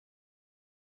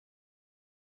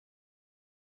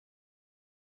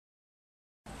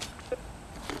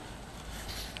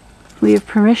We have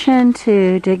permission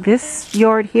to dig this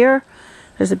yard here.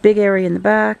 There's a big area in the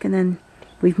back, and then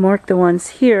we've marked the ones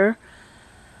here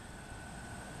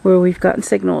where we've gotten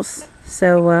signals.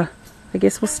 So I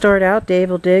guess we'll start out.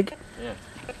 Dave will dig,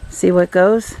 see what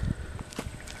goes.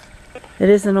 It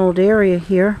is an old area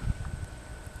here,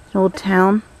 an old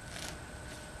town.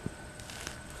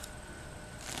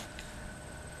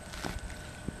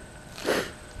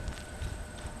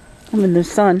 I'm in the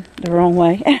sun the wrong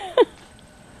way.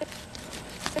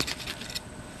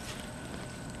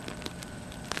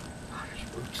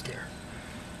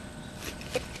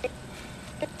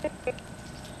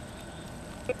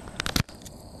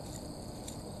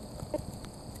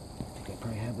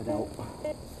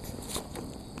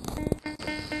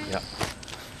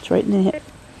 It's right in the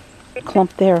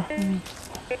clump there. Let me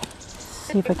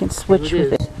see if I can switch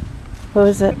with it. What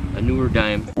is it? A newer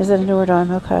dime. Is it a newer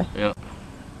dime? Okay. Yeah.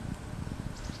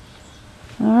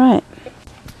 Alright.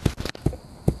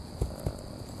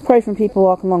 Pray from people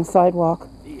walking along the sidewalk.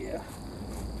 Yeah.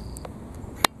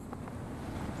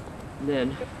 And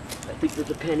then, I think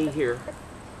there's a penny here.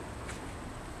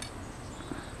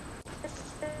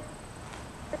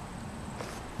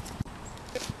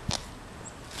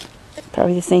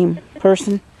 Probably the same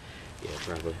person. Yeah,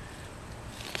 probably.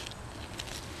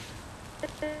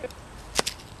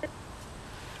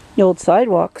 The old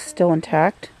sidewalk's still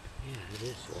intact. Yeah, it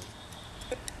is.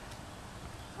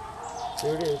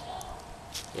 There it is.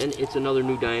 And it's another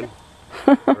new dime.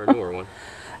 Or a newer one.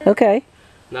 Okay.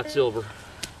 Not silver.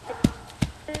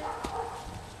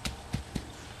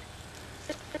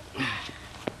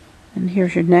 And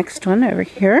here's your next one over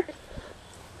here.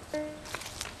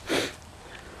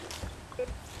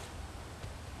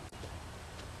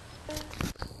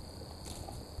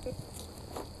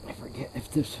 I forget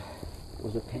if this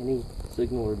was a penny,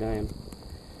 signal, or dime.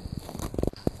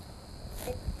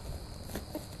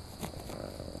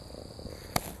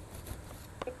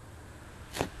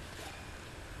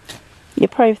 Yeah,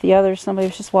 probably with the others, somebody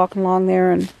was just walking along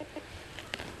there and...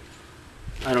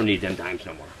 I don't need them dimes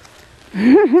no more.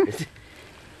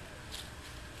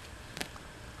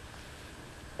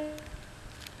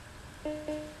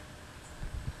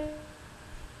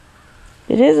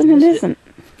 It is and it isn't.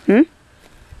 Hmm?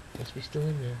 Must be still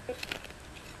in there.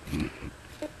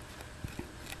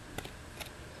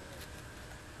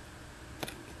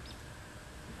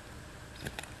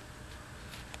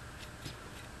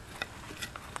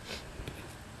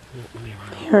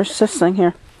 Here's this thing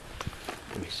here.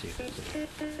 Let me see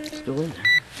if it's still in there.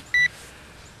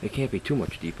 It can't be too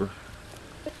much deeper.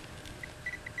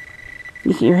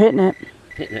 You're hitting it.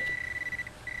 Hitting it.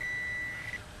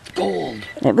 Gold.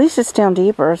 At least it's down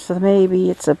deeper, so maybe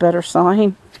it's a better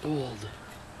sign. Gold.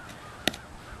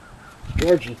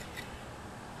 Georgie.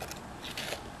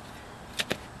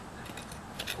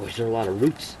 Boy, is there a lot of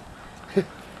roots. A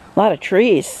lot of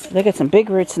trees. They got some big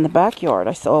roots in the backyard.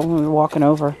 I saw when we were walking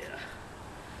over. Yeah.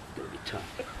 It's gonna be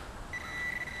tough.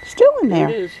 Still in there.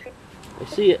 There it is. I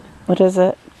see it. What is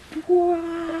it?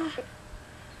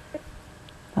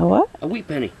 A what? A wheat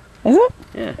penny. Is it?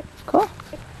 Yeah. Cool.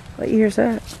 What year is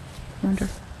that? I wonder.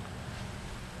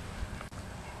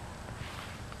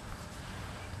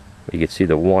 You can see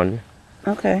the one.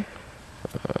 Okay.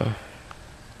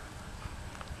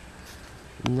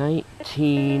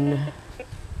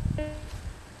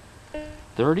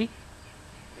 1930?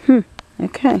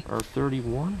 Okay. Or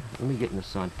 31? Let me get in the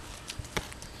sun.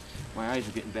 My eyes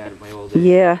are getting bad at my old age.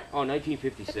 Yeah. Oh,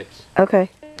 1956. Okay.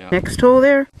 Yeah. Next hole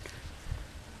there.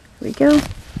 Here we go.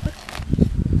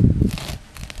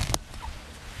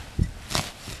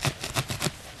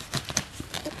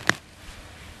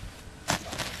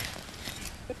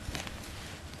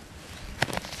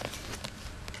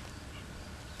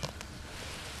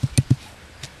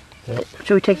 Yep.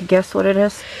 Should we take a guess what it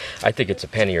is? I think it's a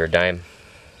penny or a dime.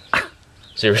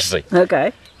 Seriously.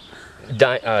 Okay.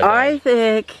 Dime. I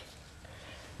think...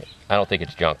 I don't think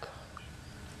it's junk.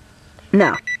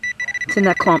 No. It's in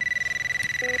that clump.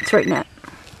 It's right in that.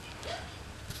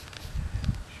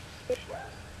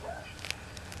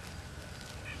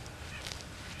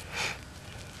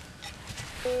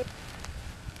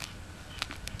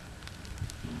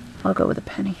 I'll go with a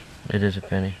penny. It is a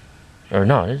penny. Or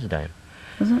no, it is a dime.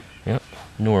 Is it? Yep.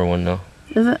 Newer one though.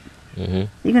 Is it?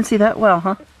 Mm-hmm. You can see that well,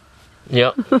 huh?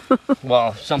 Yep.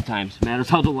 Well, sometimes. Matters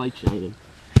how the light's shining.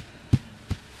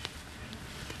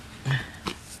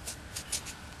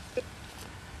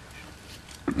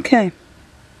 Okay.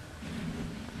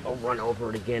 I'll run over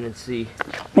it again and see.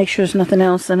 Make sure there's nothing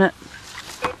else in it.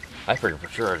 I figure for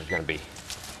sure it's going to be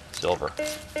silver.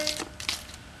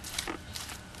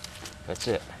 That's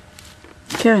it.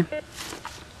 Okay.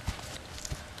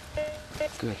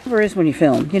 Good. Where is when you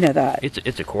film? You know that.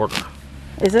 It's a quarter.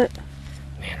 Is it?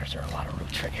 Man, there's a lot of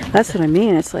roots right here. That's what I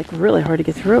mean. It's like really hard to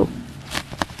get through.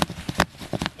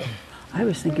 I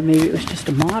was thinking maybe it was just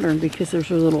a modern because there's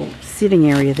a little sitting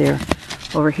area there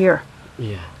over here.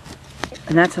 Yeah.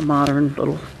 And that's a modern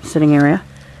little sitting area.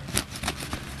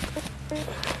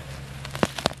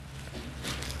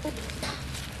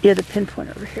 Yeah, the pinpoint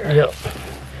over here. Yep.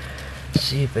 Let's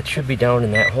see if it should be down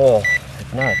in that hole.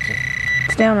 If not,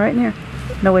 it's down right in here.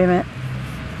 No, wait a minute.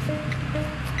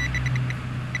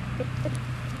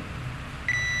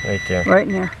 Right there. Right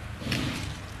in there.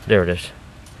 There it is.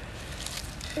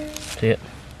 See it?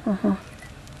 Uh-huh.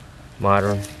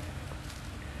 Modern.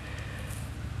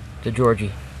 The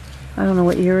Georgie. I don't know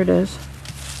what year it is.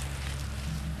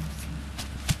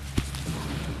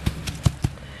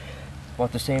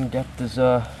 About the same depth as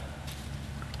the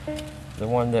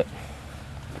one that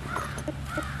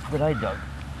I dug.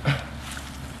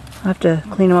 I'll have to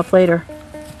clean them up later.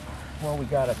 Well, we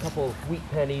got a couple of wheat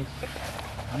pennies.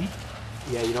 Wheat?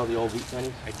 Yeah, you know the old wheat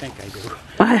pennies? I think I do.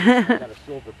 Got a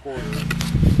silver quarter.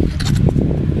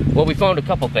 Well, we found a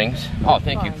couple things. Oh,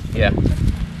 thank you. Yeah. Put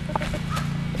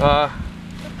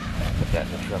that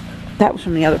in the truck. That was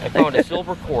from the other. I found a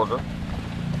silver quarter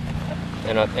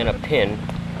and a pin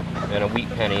and a wheat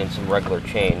penny and some regular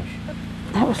change.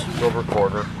 That was Silver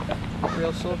quarter.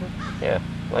 Real silver? Yeah,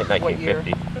 like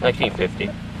 1950. 1950.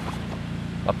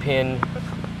 A pin.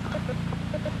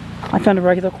 I found a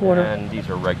regular quarter. And these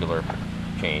are regular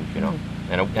change, you know.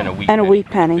 And a wheat And a penny. wheat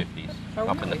penny. 50s,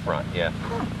 up in the front, yeah.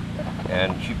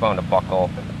 And she found a buckle,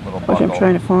 little buckle. Which I'm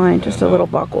trying to find. Just a And, little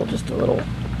buckle. Just a little.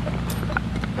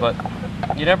 But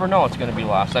you never know it's going to be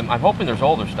lost. I'm hoping there's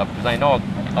older stuff because I know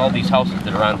all these houses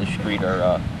that are on the street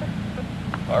are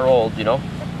old, you know.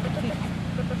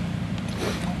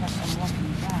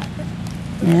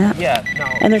 Yeah. Yeah. No.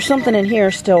 And there's something in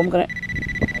here still. I'm gonna,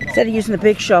 instead of using the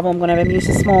big shovel, I'm gonna have him use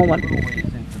the small one. A little ways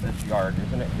into this yard,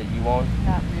 isn't it, that you own?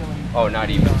 Not really. Oh, not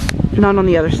even. Not on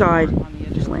the other side. On the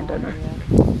edge Just of the landowner. area.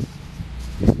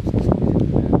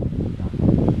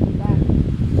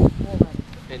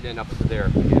 And then up to there.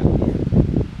 Yeah.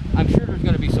 I'm sure there's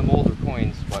going to be some older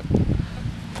coins, but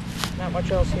Not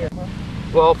much else here, huh?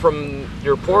 well, from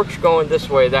your porch going this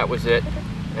way, that was it.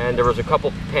 And there was a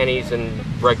couple pennies and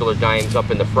regular dimes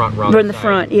up in the front round. Right in the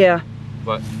front, yeah.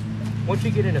 But once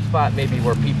you get in a spot maybe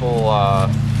where people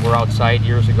were outside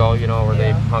years ago, you know, where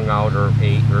they hung out or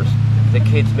ate, or the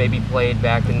kids maybe played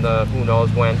back in the who knows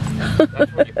when,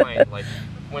 that's when you find, like,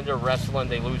 when they're wrestling,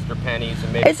 they lose their pennies.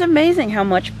 And maybe It's amazing how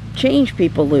much change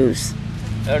people lose.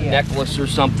 a necklace or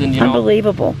something, you know.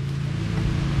 Unbelievable.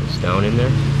 It's down in there.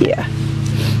 Yeah.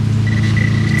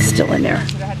 It's still in there.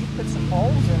 So had you put some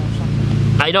holes in or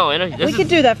something? I know, and We could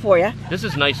do that for you. this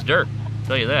is nice dirt, I'll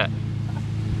tell you that.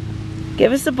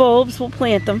 Give us the bulbs, we'll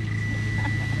plant them.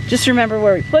 Just remember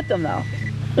where we put them though.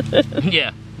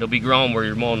 Yeah, they'll be growing where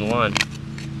you're mowing the lawn.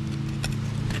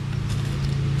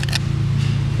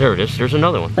 There it is, there's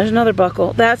another one. There's another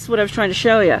buckle. That's what I was trying to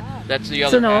show you. That's the It's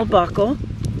other an old apple. buckle.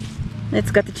 It's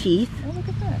got the teeth. Oh, look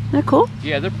at that. Isn't that cool?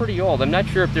 Yeah, they're pretty old. I'm not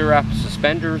sure if they're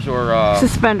suspenders or...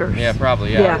 Suspenders. yeah,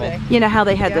 probably, yeah. Yeah. You know how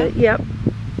they had the, yep.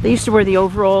 They used to wear the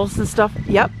overalls and stuff.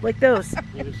 Yep, like those.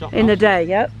 There's something In the else. day,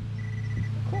 yep.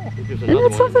 I think there's Isn't another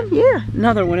that one in something? there. Yeah,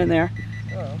 another one in there.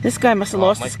 Oh. This guy must have Oh, it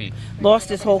lost might be. lost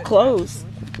his whole clothes.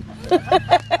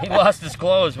 He lost his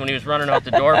clothes when he was running out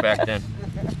the door back then.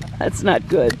 That's not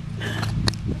good.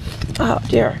 Oh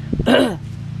dear.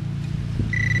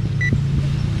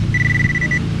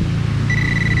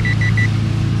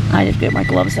 I just get my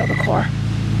gloves out of the car.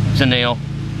 It's a nail.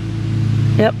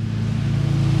 Yep.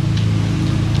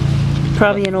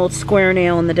 Probably an old square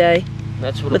nail in the day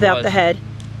That's what without it was. the head.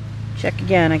 Check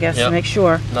again, I guess, Yep. to make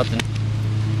sure. Nothing.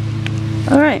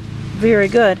 All right, very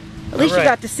good. At least you right.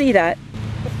 got to see that.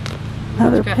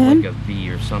 Another It's got pin. like a V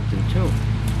or something too.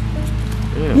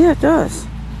 Yeah. Yeah, it does.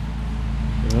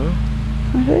 Yeah.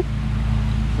 Okay.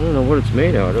 I don't know what it's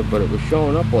made out of, but it was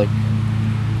showing up like...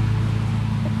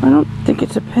 I don't think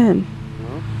it's a pin.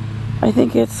 No? I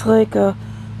think it's like a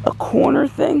corner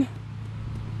thing.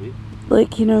 Maybe.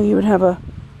 Like, you know, you would have a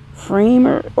frame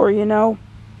or you know.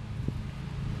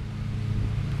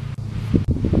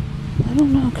 I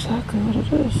don't know exactly what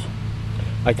it is.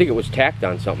 I think it was tacked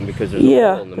on something because there's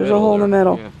Yeah, a hole in the there's middle. a hole in the there.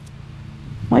 middle. Yeah.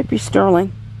 Might be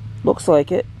sterling. Looks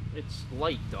like it. It's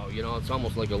light though, you know, it's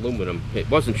almost like aluminum. It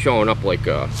wasn't showing up like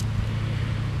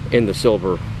in the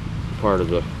silver part of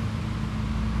the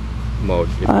mode.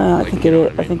 if you I like, think you it know is.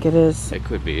 what I mean. think it is. It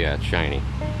could be, yeah, it's shiny.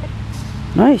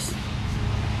 Nice.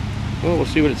 Well, we'll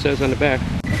see what it says on the back.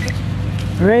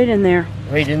 Right in there.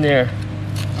 Right in there.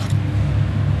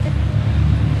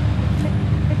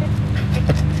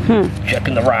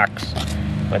 Checking the rocks.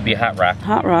 Might be a hot rock.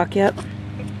 Hot rock, yep.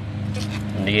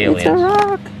 And the aliens. It's a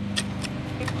rock.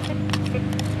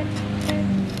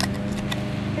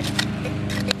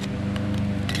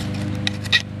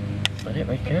 Is that it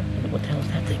right there? What the hell is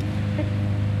that thing?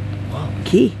 Whoa.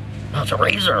 Key. Oh, it's a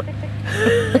razor.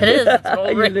 It is. It's an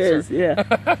old razor. It is,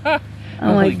 yeah.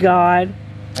 Oh my God.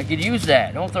 I could use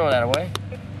that. Don't throw that away.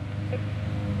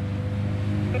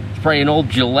 It's probably an old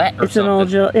Gillette or It's something. an old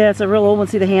Gillette. Yeah, it's a real old one.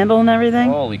 See the handle and everything?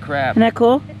 Holy crap. Isn't that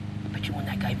cool? I bet you when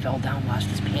that guy fell down, lost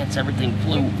his pants, everything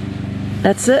flew.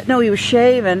 That's it. No, he was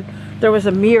shaving. There was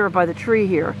a mirror by the tree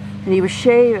here. And he was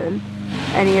shaving.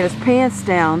 And he had his pants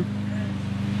down.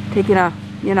 Taking a,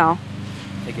 you know.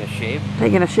 Taking a shave?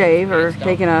 Taking a shave or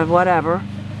taking a whatever.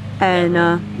 And,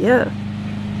 yeah.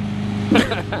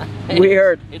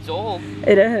 Weird. It's old.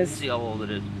 It Let's is. see how old it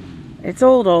is. It's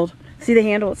old. See the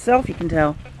handle itself, you can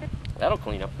tell. That'll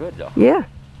clean up good, though. Yeah.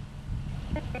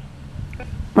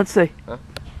 Let's see. Huh?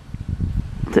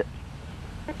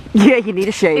 Yeah, you need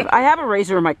a shave. I have a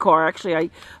razor in my car. Actually,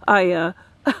 I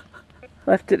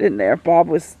left it in there. Bob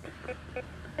was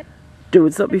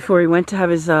doing something before he went to have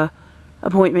his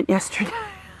appointment yesterday.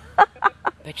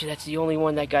 Bet you that's the only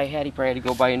one that guy had. He probably had to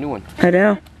go buy a new one. I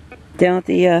know. Down at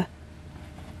the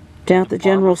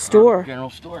general store. General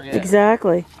store, yeah.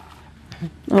 Exactly.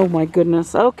 Oh my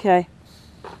goodness. Okay.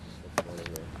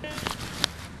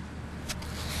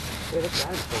 Yeah, that's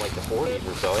nice for like the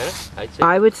 40s or so, yeah? I'd say.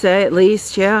 I would say at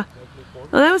least, yeah.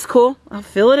 Well, that was cool. I'll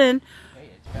fill it in.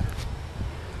 Oh,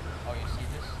 you see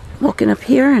this? Looking up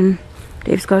here, and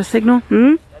Dave's got a signal. That's the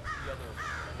other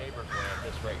neighbor's land,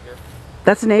 this right here.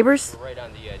 That's the neighbor's? We're right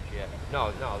on the edge, yeah. No,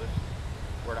 this is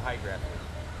where the high grass is.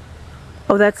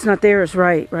 Oh, that's not theirs.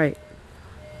 Right.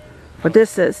 But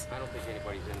this is. I don't think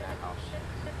anybody's in that house.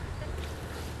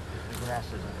 The grass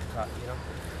isn't cut, you know?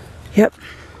 Yep.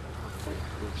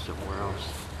 Move somewhere else.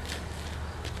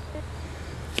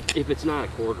 If it's not a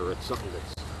quarter, it's something that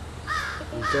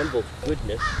resembles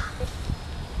goodness.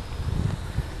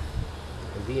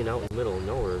 And being out in the middle of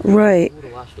nowhere, Right. who would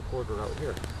have lost a quarter out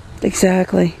here?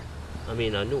 Exactly. I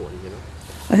mean, a new one, you know?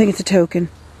 I think it's a token.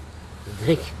 You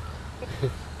think?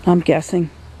 I'm guessing.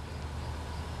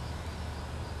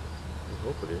 I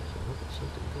hope it is. I hope it's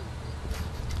something good.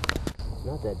 It's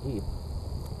not that deep.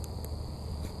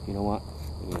 You know what?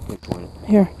 I'm gonna pinpoint it.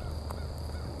 Here.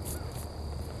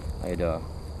 I'd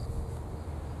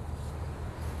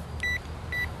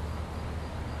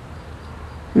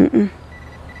Where's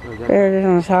that? There it is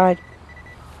on the side.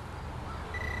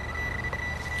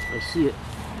 I see it.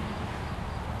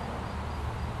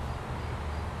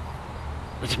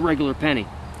 It's a regular penny.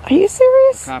 Are you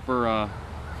serious? Copper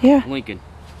Yeah. Lincoln.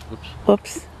 Oops.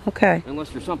 Whoops. Okay.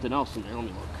 Unless there's something else in there. Let me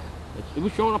look. It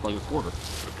was showing up like a quarter.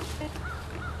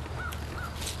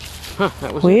 Huh,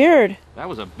 Weird. That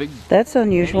was a big That's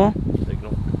unusual.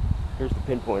 signal. Here's the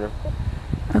pinpointer.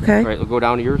 Okay. All right, we'll go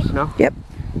down to yours now. Yep.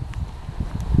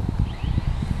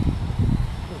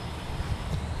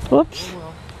 Whoops.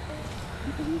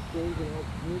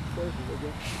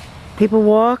 People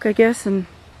walk, I guess, and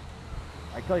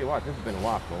I tell you what, this has been a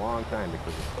walk for a long time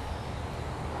because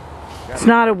it's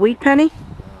not a wheat penny?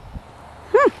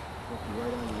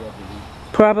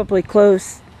 Probably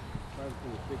close.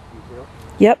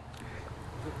 Yep.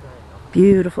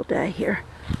 Beautiful day here.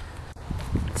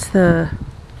 It's the,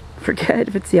 forget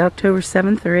if it's the October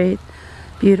 7th or 8th.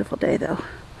 Beautiful day though.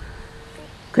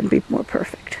 Couldn't be more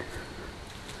perfect.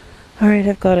 Alright,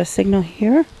 I've got a signal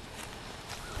here.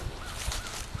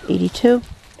 82.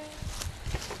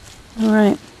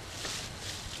 Alright.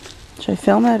 Should I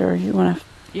film it or you want to?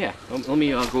 yeah, let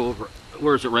me go over.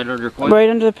 Where is it? Right under your coil? Right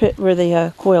under the pit where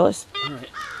the coil is. All right.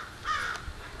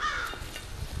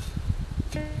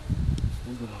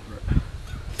 We'll go over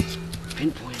it.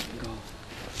 Pinpoint it and go.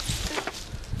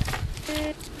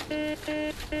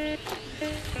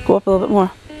 Go up a little bit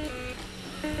more.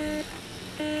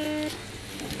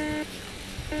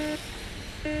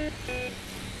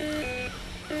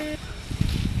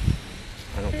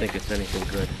 I don't think it's anything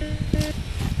good.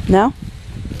 No?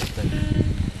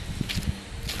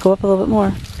 Go up a little bit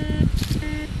more.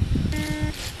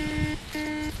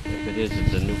 If it is,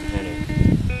 it's a new penny.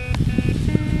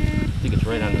 I think it's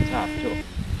right on the top, too.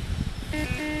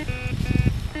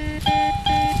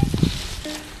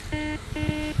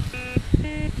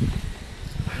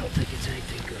 I don't think it's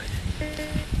anything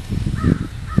good.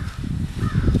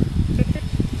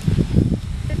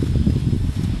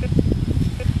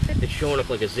 It's showing up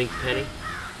like a zinc penny.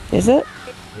 Is it?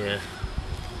 Yeah.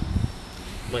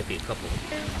 Might be a couple.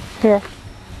 Here.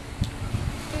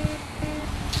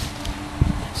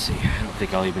 Let's see. I don't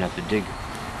think I'll even have to dig.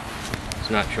 It's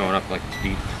not showing up like it's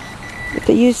deep. If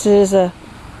they used it as a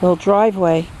little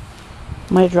driveway,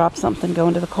 might have dropped something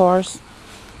going to the cars.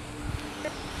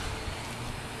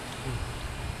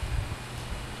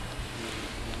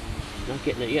 Not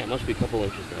getting it yet. It must be a couple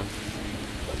inches now.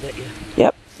 I bet you.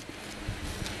 Yep.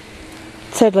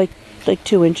 It said like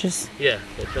 2 inches. Yeah,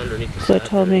 it's underneath the So it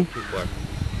told me. Too far.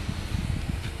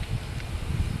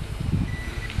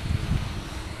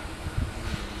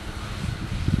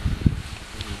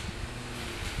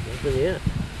 Nothing yet.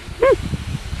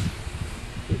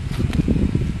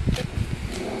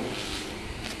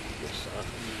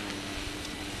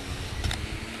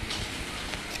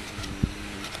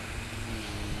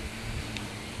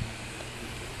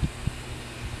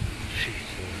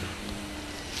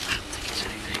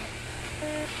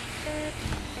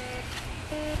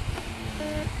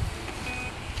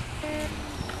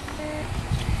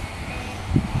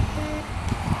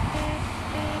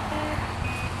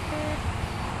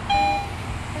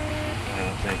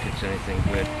 Anything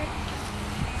good.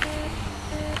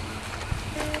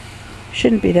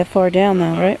 Shouldn't be that far down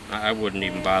though, right? I wouldn't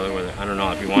even bother with it. I don't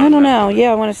know if you want. I don't know.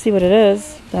 Yeah, I want to see what it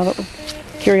is.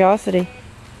 Curiosity.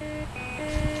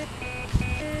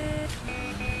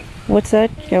 What's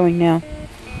that going now?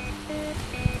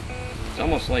 It's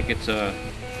almost like it's a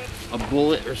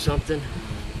bullet or something.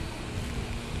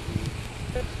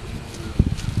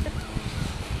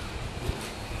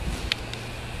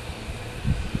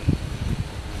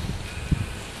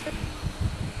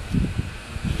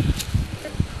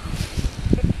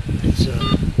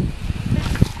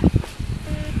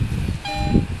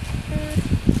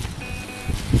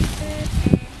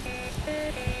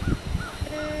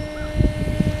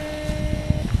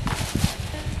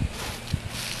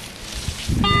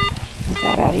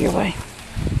 That out of your way.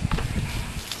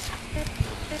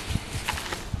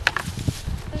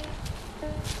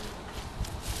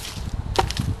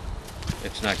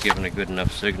 It's not giving a good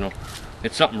enough signal.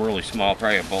 It's something really small,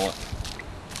 probably a bullet.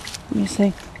 Let me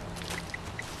see.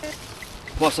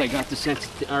 Plus, I got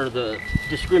the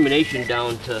discrimination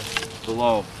down to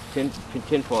below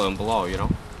tinfoil and below, you know.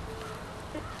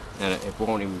 And it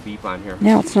won't even beep on here.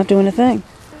 Now it's not doing a thing.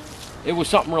 It was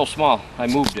something real small. I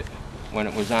moved it when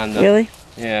it was on the. Really?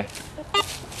 Yeah.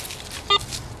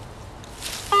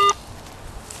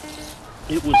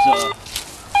 It was.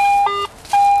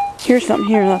 Here's something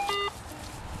here. Look.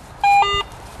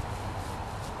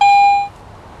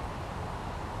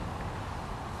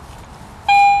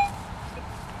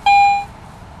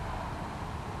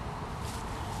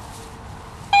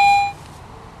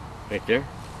 Right there.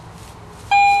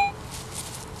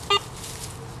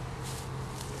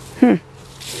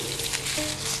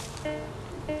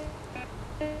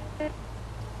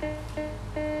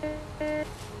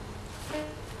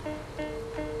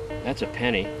 That's a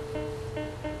penny.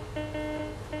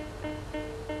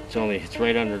 It's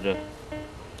right under the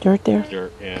Dirt there?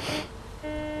 dirt, yeah.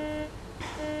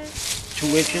 2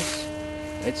 inches,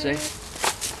 I'd say.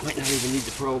 Might not even need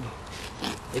the probe.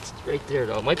 It's right there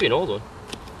though. It might be an old one.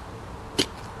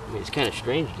 I mean, it's kind of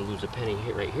strange to lose a penny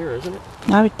right here, isn't it?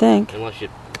 I would think. Unless you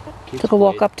Took a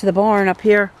walk up to the barn up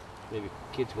here. Maybe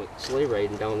kids went sleigh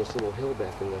riding down this little hill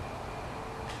back in the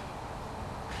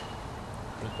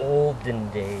olden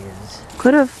days.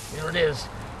 Could have. There it is.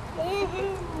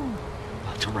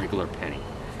 It's a regular penny.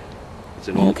 It's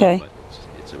an old Okay. one,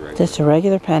 but it's a regular. Just a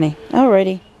regular penny.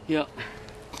 Alrighty. Yeah.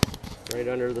 Right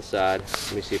under the sod.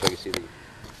 Let me see if I can see the.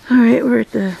 Alright, we're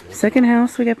at the second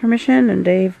house. We got permission, and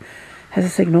Dave has a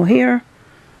signal here.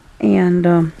 And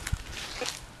We're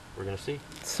gonna see.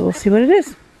 so we'll see what it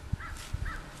is.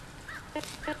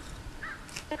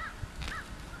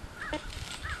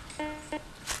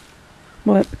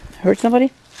 What? Hurt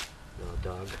somebody? No,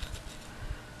 dog.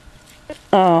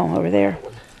 Oh, over there.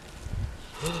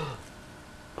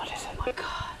 What is it? Oh my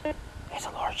god. It's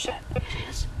a large cent. It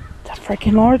is. It's a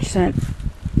freaking large cent.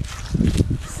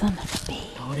 Son of a bee.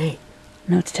 No, it ain't.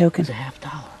 No, it's token. It's a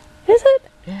 $50. Is it?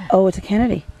 Yeah. Oh, it's a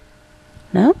Kennedy.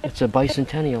 No? It's a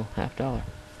bicentennial $50.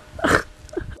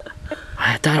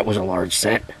 I thought it was a large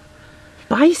cent.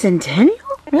 Bicentennial?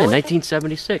 Yeah, Really?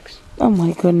 1976. Oh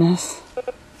my goodness.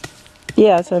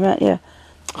 Yeah, that's what I meant, yeah.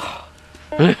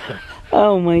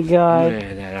 Oh my god.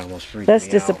 Man, that almost freaked That's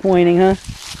me disappointing, huh?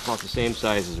 out. About the same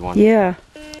size as one. Yeah.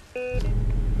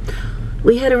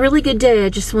 We had a really good day. I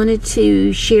just wanted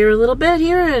to share a little bit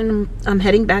here, and I'm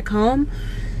heading back home.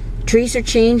 Trees are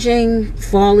changing.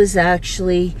 Fall is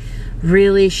actually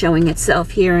really showing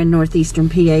itself here in northeastern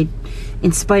PA,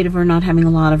 in spite of her not having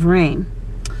a lot of rain.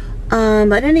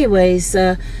 But anyways,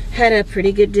 had a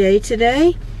pretty good day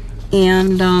today,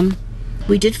 and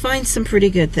we did find some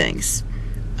pretty good things.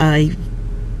 I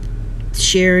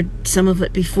shared some of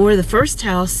it before. The first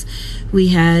house, we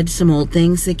had some old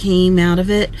things that came out of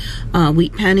it.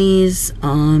 Wheat pennies,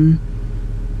 2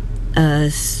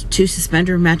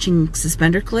 matching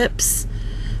suspender clips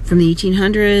from the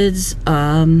 1800s.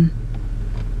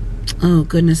 Oh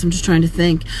goodness, I'm just trying to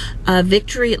think.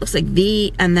 Victory, it looks like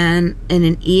V, and then in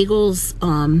an eagle's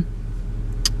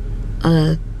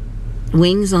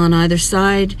wings on either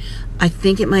side. I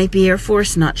think it might be Air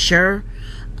Force, not sure.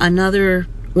 Another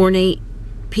ornate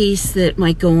piece that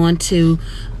might go on to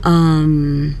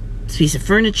a piece of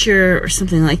furniture or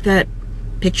something like that.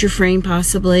 Picture frame,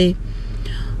 possibly.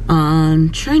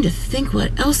 Trying to think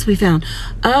what else we found.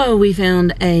 Oh, we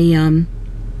found a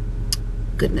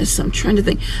goodness, I'm trying to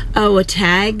think. Oh, a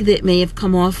tag that may have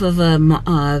come off of a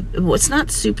well, it's not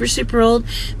super old,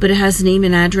 but it has name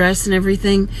and address and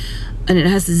everything, and it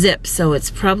has a zip, so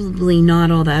it's probably not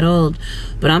all that old.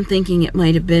 But I'm thinking it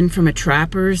might have been from a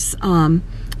trapper's, you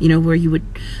know, where you would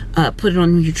put it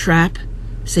on your trap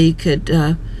so you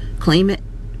could claim it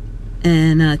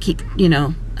and keep, you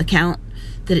know, account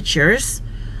that it's yours.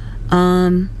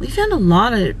 We found a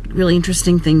lot of really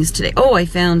interesting things today. Oh, I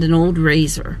found an old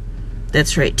razor.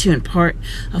 That's right, too, and part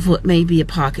of what may be a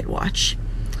pocket watch.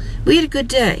 We had a good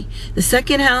day. The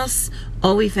second house,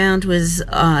 all we found was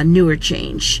newer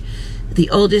change. The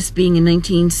oldest being a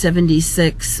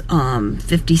 1976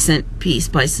 50-cent piece,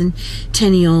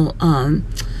 bicentennial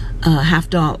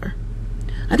 $50.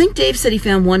 I think Dave said he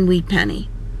found 1 wheat penny.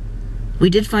 We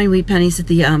did find wheat pennies at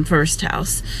the first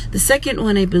house. The second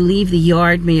one, I believe the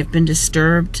yard may have been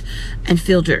disturbed and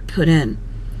fill dirt put in.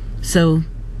 So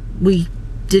we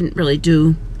didn't really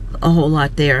do a whole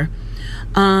lot there.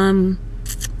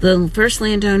 The first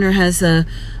landowner has a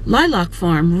lilac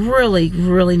farm.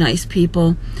 Really nice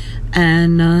people.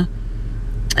 And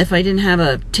if I didn't have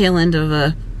a tail end of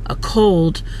a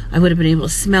cold, I would have been able to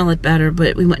smell it better.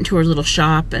 But we went into her little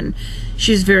shop, and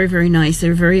she was very nice. They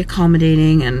were very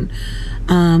accommodating, and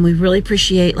we really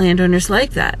appreciate landowners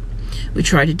like that. We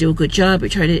try to do a good job. We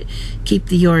try to keep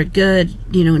the yard good,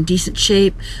 you know, in decent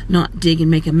shape, not dig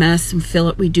and make a mess and fill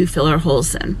it. We do fill our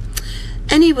holes in.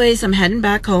 Anyways, I'm heading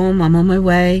back home. I'm on my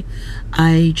way.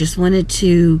 I just wanted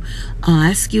to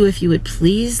ask you if you would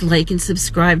please like and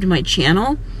subscribe to my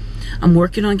channel. I'm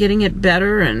working on getting it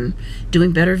better and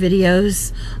doing better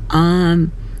videos.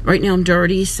 Right now I'm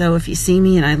dirty, so if you see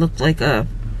me and I look like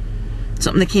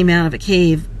something that came out of a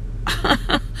cave,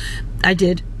 I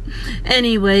did.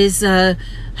 Anyways,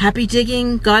 happy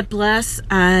digging, God bless,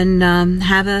 and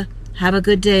have a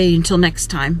good day until next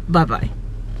time. Bye-bye.